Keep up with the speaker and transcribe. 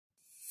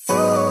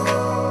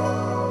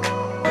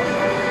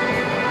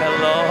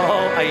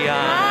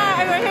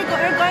Ayan.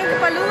 We're going to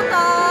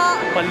Paluto.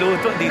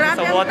 Paluto dito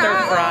sa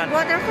waterfront.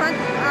 Waterfront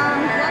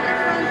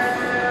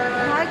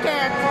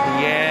market.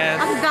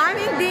 Yes. Ang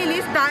daming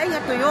dilis dahil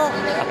nga tuyok.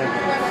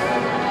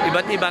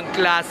 Iba't ibang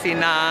klase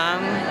ng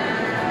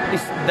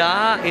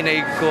isda.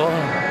 Inay ko.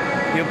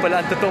 Yung pala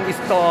ang totoong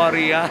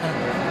istorya.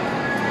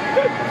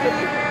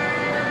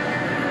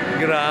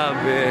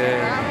 Grabe.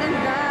 Ang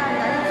ganda.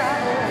 Daming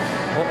tao.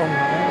 Oo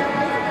nga.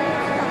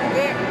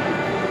 Tangge.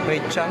 May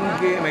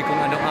tiyangge, may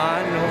kung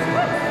ano-ano.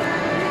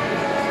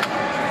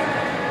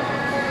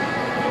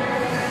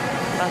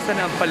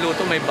 Nasaan ang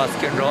Paluto? May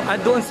basket row. Ah,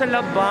 doon sa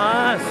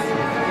labas.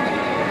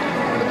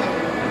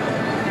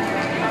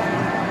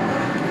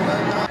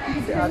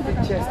 Si Ate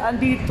Chess.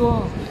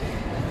 Andito.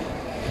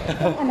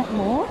 Ang anak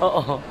mo?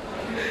 Oo.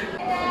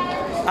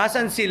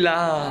 Asan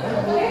sila?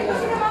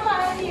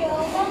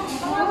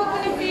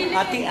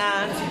 Ate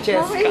Ann, si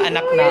Chess,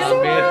 kaanak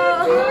namin.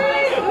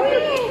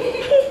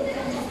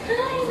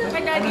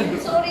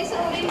 Sorry.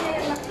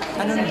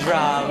 Anong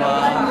drama?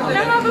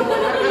 Nakabag ko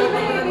na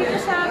dito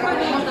sa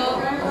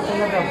Paluto.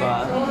 Talaga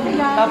ba?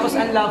 Tapos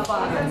ang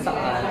lapangan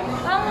saan?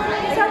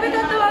 Sabi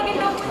tatawagin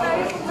daw po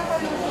tayo kung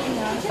nakaluto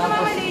na.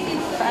 Sinamamalitin.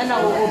 Saan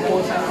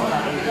nauupo sa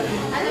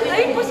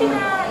Ayun po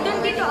doon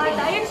dito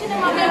ata. Ayun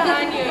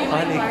sinamamalaan niyo.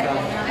 Halika.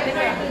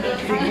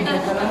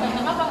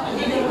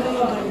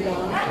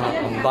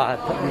 Ang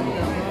bata.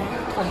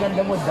 Ang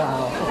ganda mo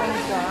daw.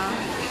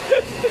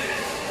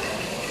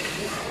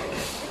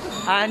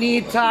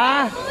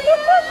 Anita!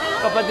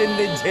 Kapatid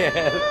ni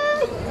Jel.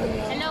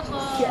 Hello po.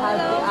 Si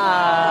Ate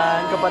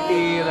Ann,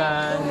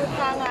 kapatiran.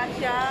 Hanga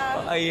siya.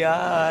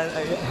 Ayan,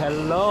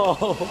 hello.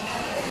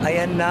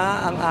 Ayan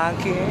na ang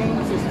aking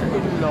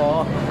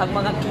sister-in-law. Ang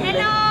mga kilay.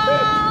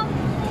 Hello!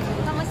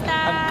 Kamusta?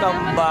 Ang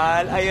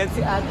kambal. Ayan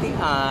si Ate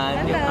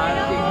Ann. Yung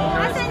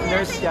ating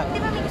nurse siya.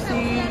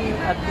 Si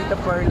at Tita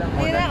Pearl lang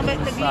mo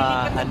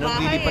sa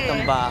lilipat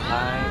ng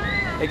bahay.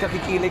 Eh,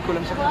 kakikilay ko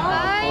lang siya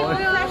kahapon.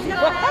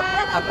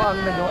 Ako ang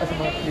nagawa sa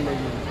mga kilay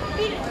niya.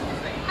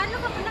 Ano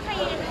ka pa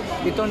nakain?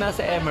 Ito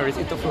nasa Emirates,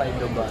 ito fly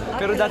Dubai.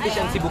 Pero dati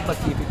siyang Cebu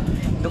Pacific.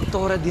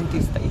 Doktora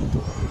dentista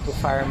ito. Ito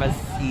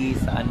pharmacy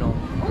sa ano.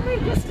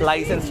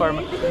 License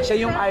pharmacy.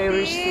 Siya yung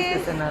Irish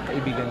citizen na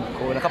kaibigan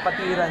ko.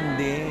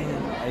 Nakapatiran din.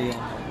 Ayan.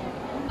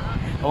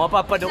 O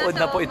mapapanood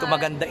na po ito.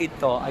 Maganda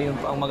ito. Ayun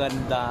po ang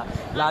maganda.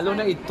 Lalo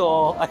na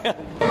ito. Ayan.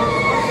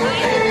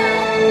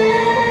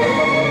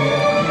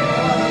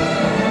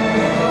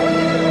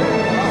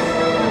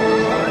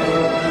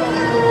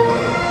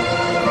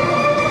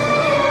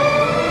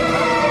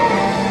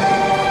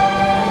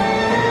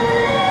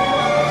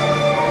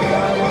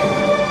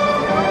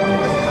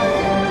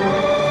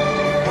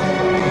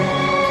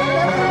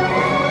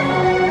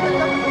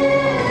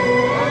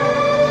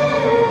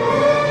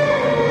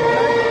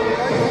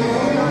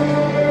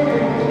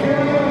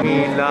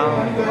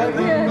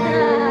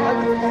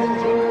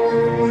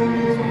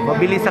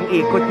 Mabilis ang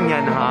ikot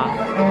niyan, ha?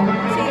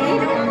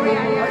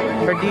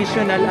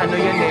 Traditional, ano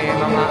yan eh,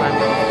 mga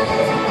ano.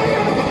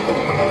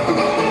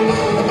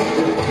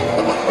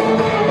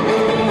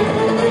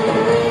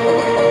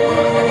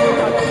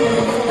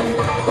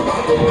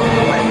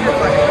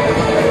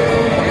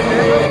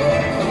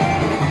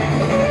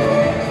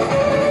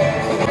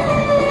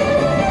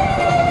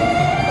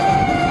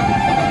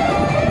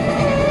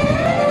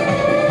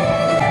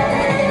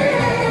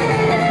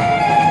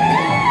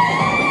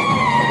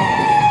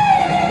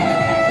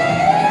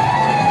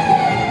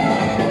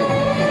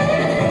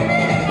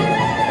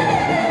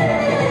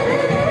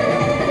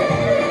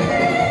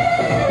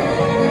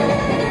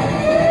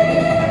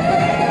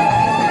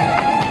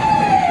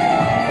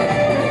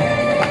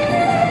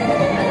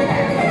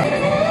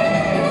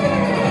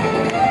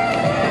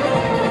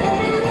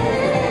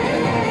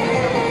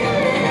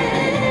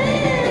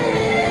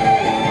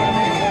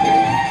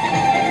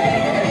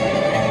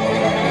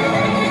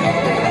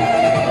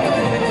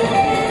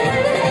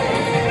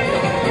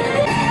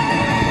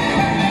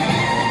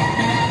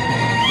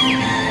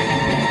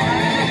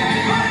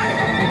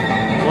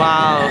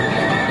 Wow.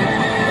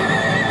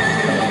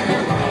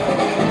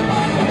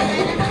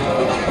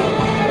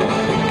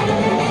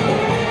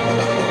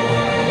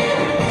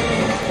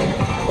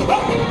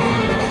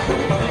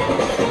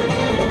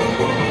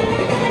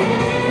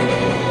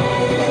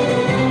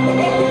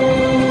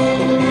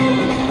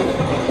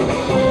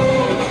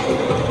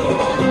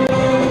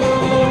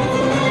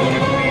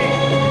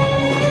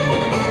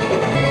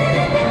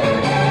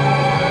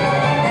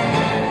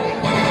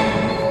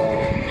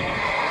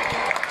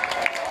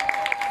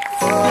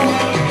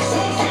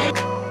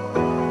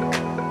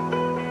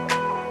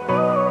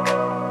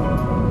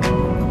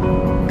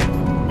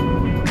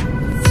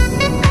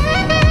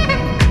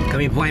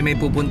 Kami po ay may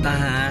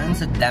pupuntahan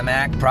sa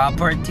Damac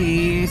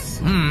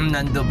Properties.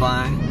 Nando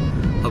ba?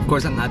 Of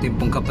course, ang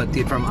ating pong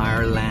kapatid from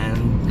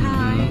Ireland.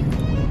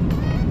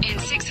 In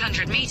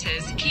 600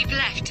 meters, keep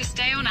left to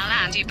stay on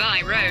Al-Andi Dubai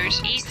Road,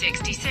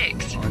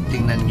 E66. O,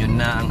 tingnan nyo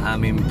na ang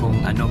aming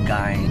pong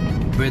guide.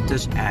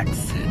 British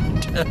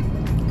accent.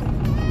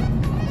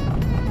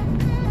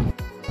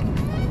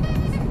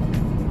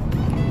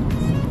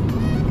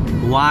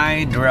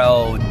 Wide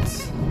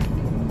roads.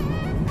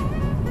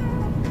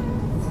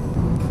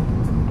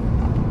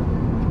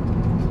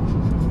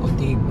 O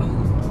diba?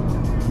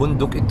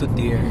 Bundok ito,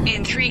 dear.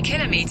 In 3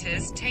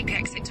 kilometers, take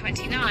exit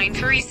 29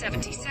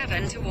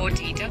 377 toward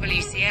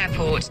DWC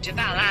Airport,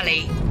 Jebel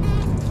Ali.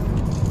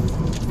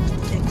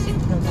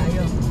 Exit na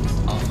tayo.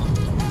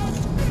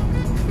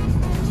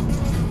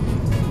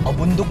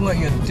 Bundok nga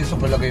yun. Sa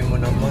palagay mo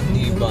naman,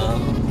 diba?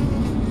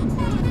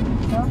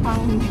 Pero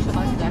parang hindi sa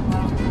kanila.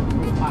 Parang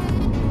lupa.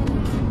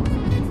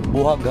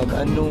 Buhagag,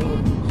 ano?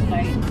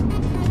 Slide.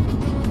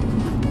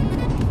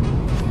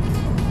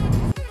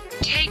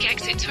 Take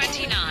exit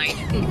 29.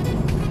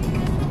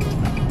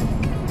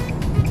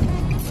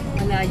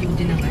 Malayo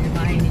din ang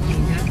bahay ni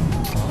Gina.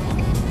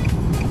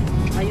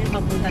 Ayun,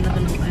 papunta na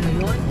to ng ano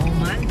yun?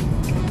 Oman.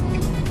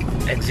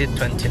 Exit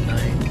 29.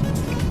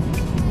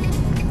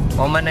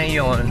 Oman na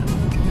yun.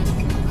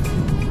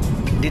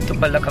 Dito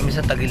pala kami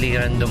sa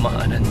tagiliran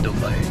dumaan ng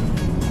Dubai.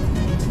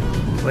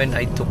 When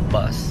I took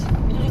bus.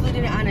 Ito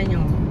dinaanan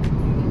nyo.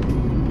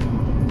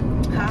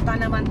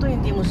 Hata naman to,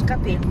 hindi muskat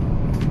eh.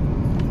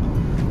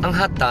 Ang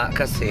hata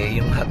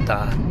kasi, yung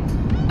hata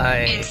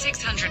ay In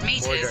 600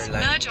 meters,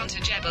 borderline. merge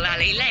onto Jebel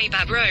Ali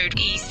Laybab Road,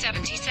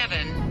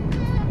 E77.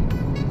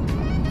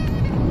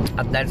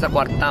 At dahil sa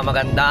kwarta,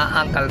 maganda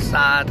ang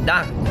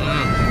kalsada.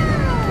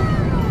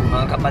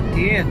 Mga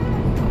kapatid,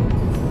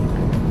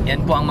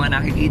 yan po ang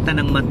mga nakikita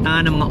ng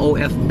mata ng mga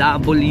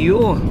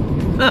OFW.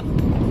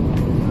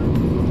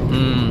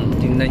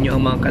 Tingnan nyo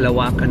ang mga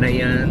kalawakan na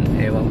yan.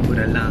 Ewan ko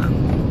na lang.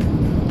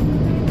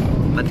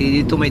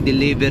 Pati dito may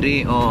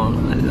delivery.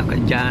 Ala ka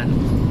dyan.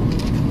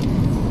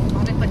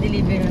 Bakit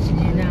pa-deliver na si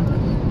Gina?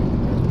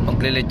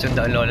 Maglilitsyon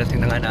daw, Lola.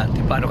 Tingnan nga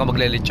natin. Paano ka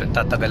maglilitsyon?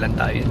 Tatagalan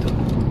tayo ito.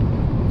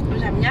 Ano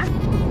sabi niya?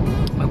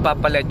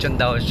 Magpapalitsyon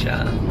daw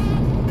siya.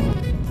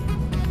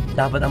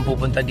 Dapat ang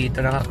pupunta dito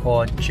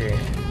nakakotse.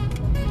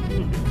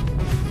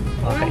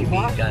 Mga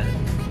kaibigan.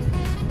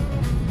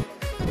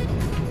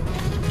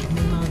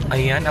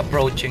 Ayan,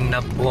 approaching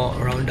na po.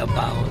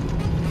 Roundabout.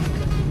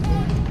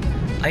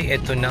 Ay,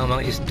 eto na ang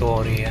mga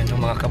istorya ng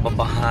mga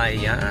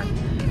kababahayan.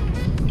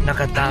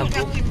 Nakatago.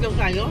 Nakakit daw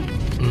tayo?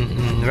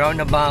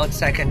 Roundabout,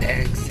 second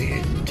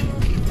exit.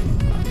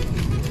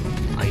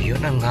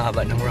 Ayun, ang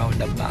haba ng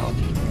roundabout.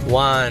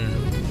 1,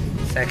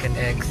 second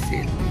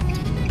exit.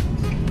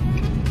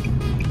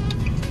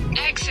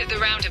 Exit the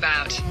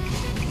roundabout.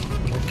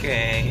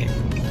 Okay.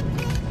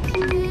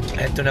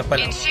 Eto na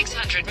pala. In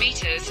 600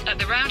 meters, at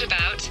the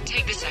roundabout,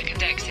 take the second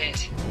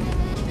exit.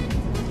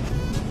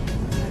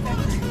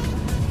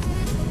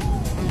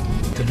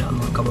 Ito na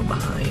ang mga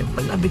kababahayan.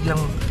 Pala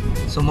biglang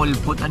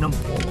sumulpot. Ano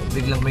po?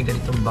 Biglang may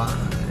ganitong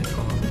bahay.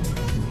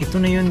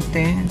 Ito na yun,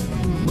 te.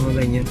 Mga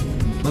ganyan.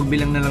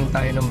 Magbilang na lang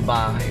tayo ng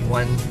bahay.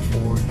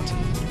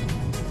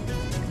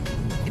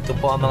 140. Ito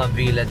po ang mga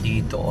villa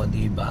dito, o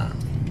diba?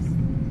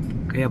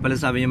 Kaya pala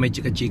sabi niya may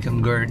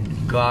chika-chikang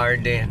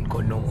garden,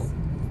 kuno.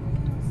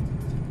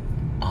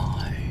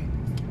 Ay.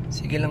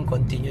 Sige lang,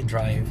 continue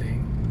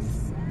driving.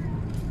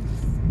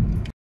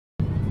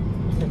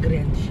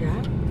 Nag-rent siya?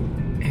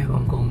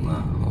 Ewan ko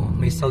nga.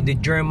 May Saudi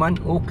German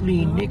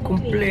clinic,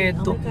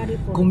 kompleto.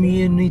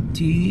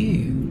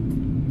 Community.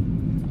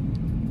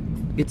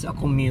 It's a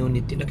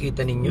community.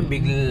 Nakita ninyo,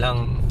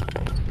 biglang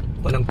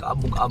walang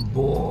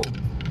kaabog-abog.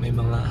 May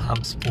mga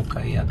hubs po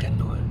kaya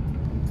ganun.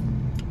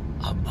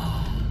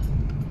 Aba.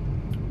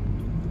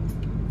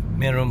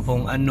 Meron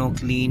pong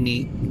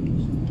clinic.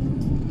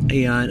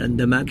 Ayan, and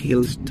the Mac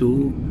Hills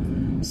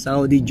 2.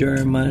 Saudi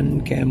German,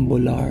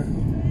 Cambular.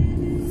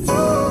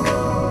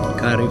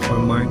 Carrefour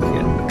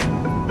Market.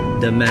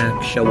 The Mac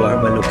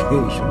Shawarma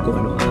location.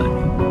 Kung ano-ano.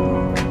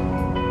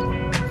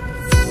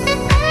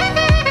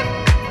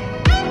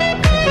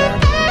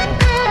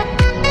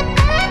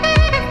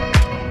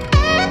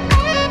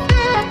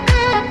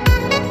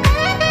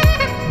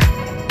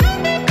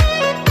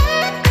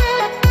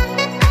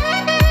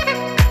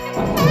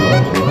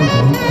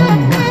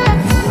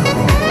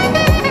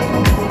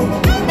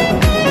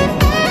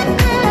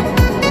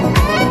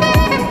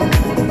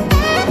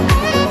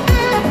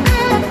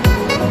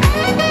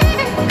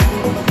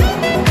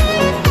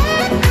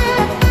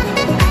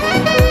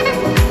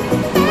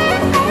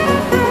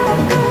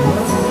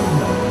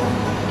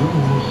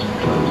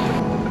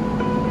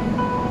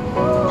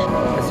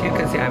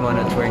 I'm on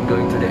a train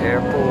going to the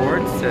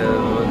airport, so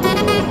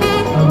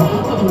I'm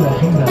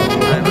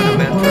on a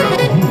metro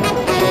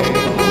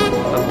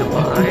of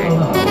Dubai.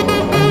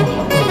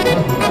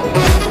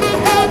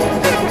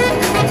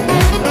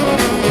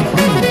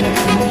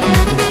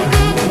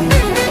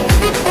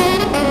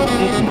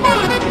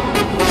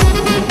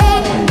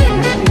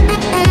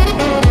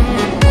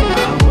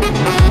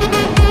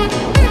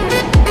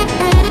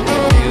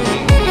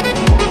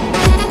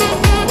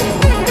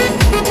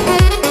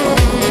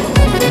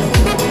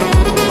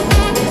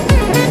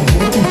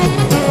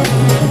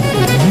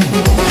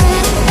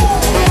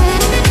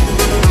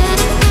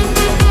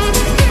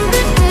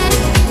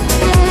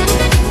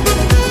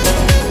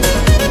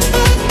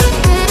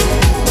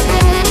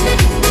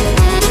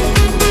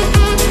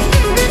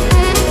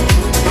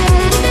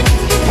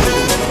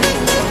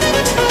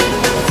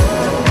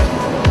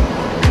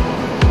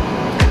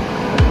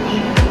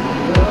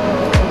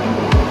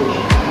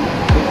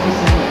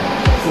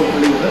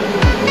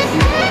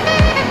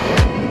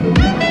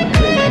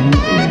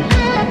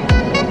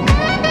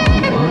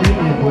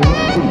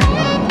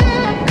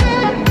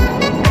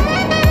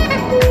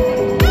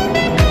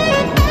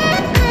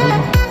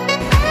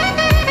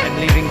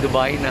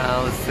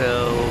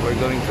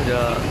 going to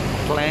the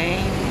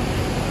plane.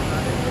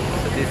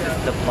 So this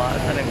is the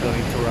bus that I'm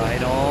going to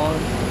ride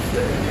on.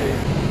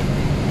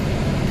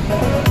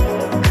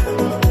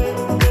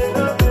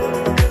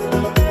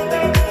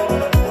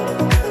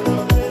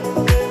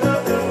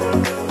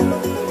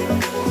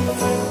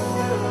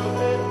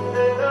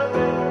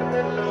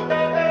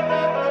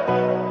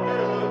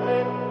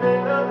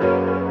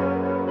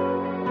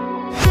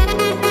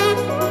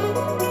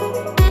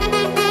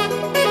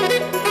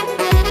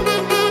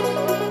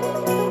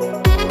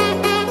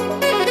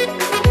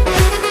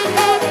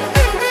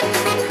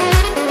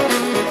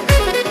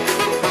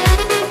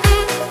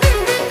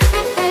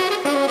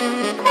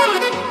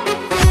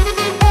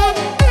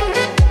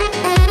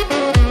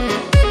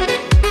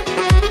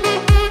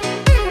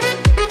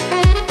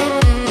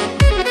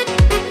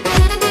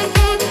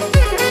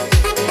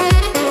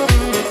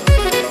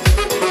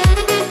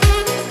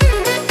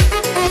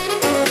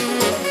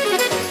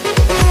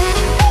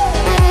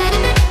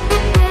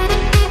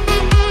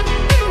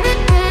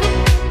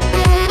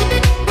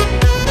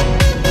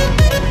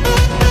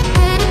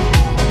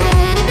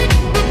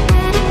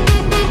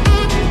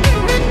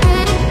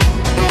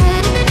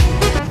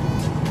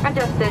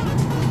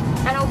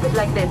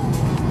 Like this.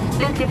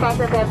 Please keep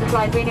fastened to the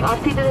flight training all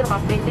seated and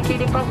must be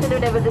securely fastened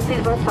whenever the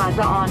seatbelt signs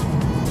are on.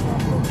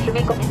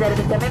 Remain committed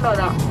to the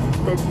semi-moda.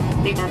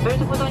 Remember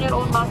to put on your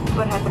own mask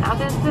for help and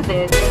attendance to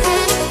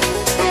this.